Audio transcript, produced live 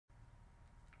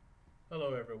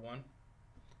Hello, everyone.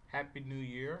 Happy New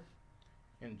Year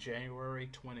in January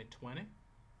 2020.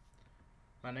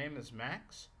 My name is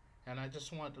Max, and I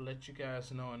just wanted to let you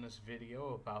guys know in this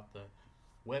video about the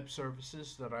web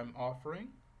services that I'm offering.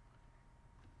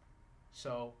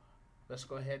 So let's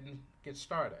go ahead and get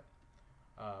started.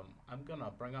 I'm going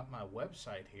to bring up my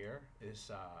website here.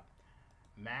 It's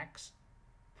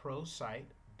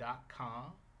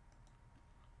maxprosite.com.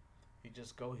 You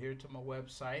just go here to my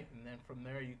website, and then from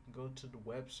there you can go to the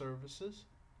web services,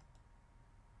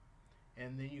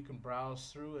 and then you can browse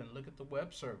through and look at the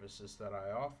web services that I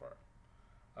offer.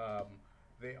 Um,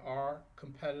 they are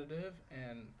competitive,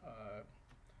 and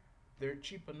they're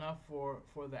cheap enough for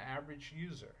the average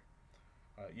user.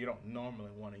 You don't normally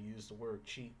want to use the word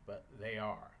cheap, but they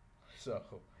are. So,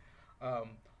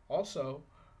 um, also,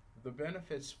 the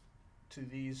benefits to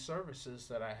these services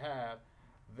that I have,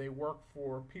 they work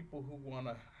for people who want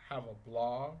to have a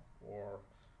blog or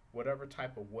whatever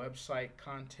type of website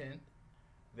content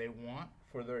they want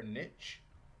for their niche,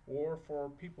 or for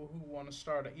people who want to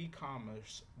start an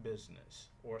e-commerce business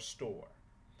or store.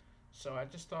 So I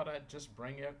just thought I'd just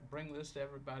bring this to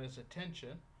everybody's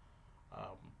attention.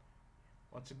 Um,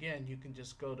 Once again, you can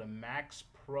just go to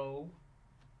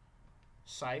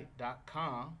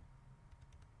maxprosite.com,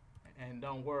 and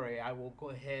don't worry, I will go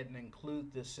ahead and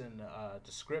include this in the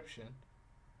description.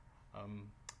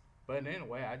 Um, but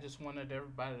anyway, I just wanted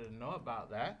everybody to know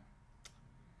about that,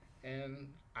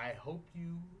 and I hope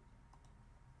you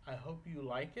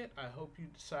like it. I hope you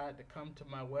decide to come to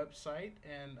my website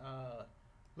and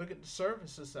look at the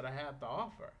services that I have to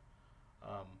offer.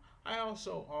 Um, I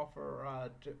also offer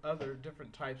other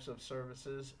different types of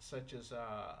services, such as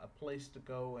a place to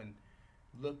go and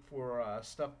look for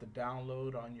stuff to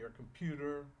download on your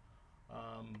computer.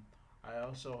 Um, I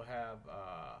also have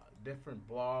different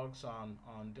blogs on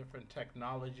different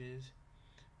technologies.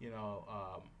 You know,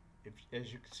 if,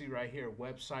 as you can see right here,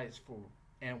 websites for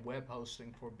and web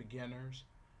hosting for beginners.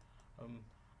 Um,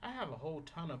 I have a whole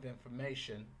ton of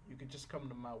information. You can just come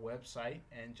to my website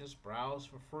and just browse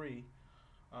for free.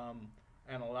 Um,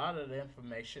 and a lot of the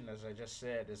information, as I just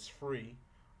said, is free.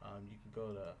 You can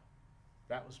go to,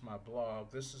 that was my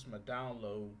blog. This is my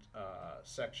download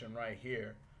section right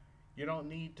here. You don't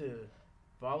need to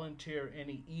volunteer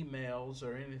any emails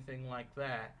or anything like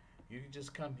that. You can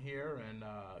just come here and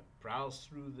browse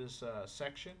through this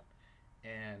section,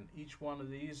 and each one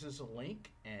of these is a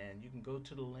link, and you can go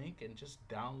to the link and just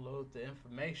download the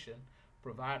information,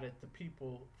 provided the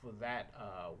people for that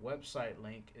website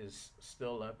link is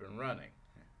still up and running.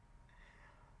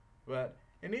 But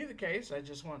in either case, I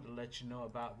just wanted to let you know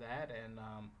about that, and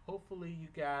hopefully you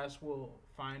guys will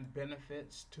find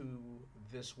benefits to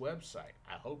this website.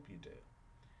 I hope you do.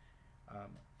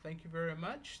 Thank you very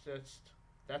much.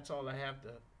 That's all I have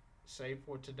to say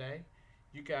for today.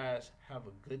 You guys have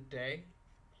a good day.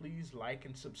 Please like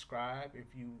and subscribe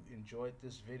if you enjoyed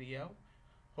this video.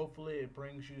 Hopefully it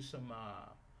brings you some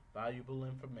valuable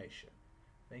information.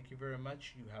 Thank you very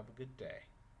much. You have a good day.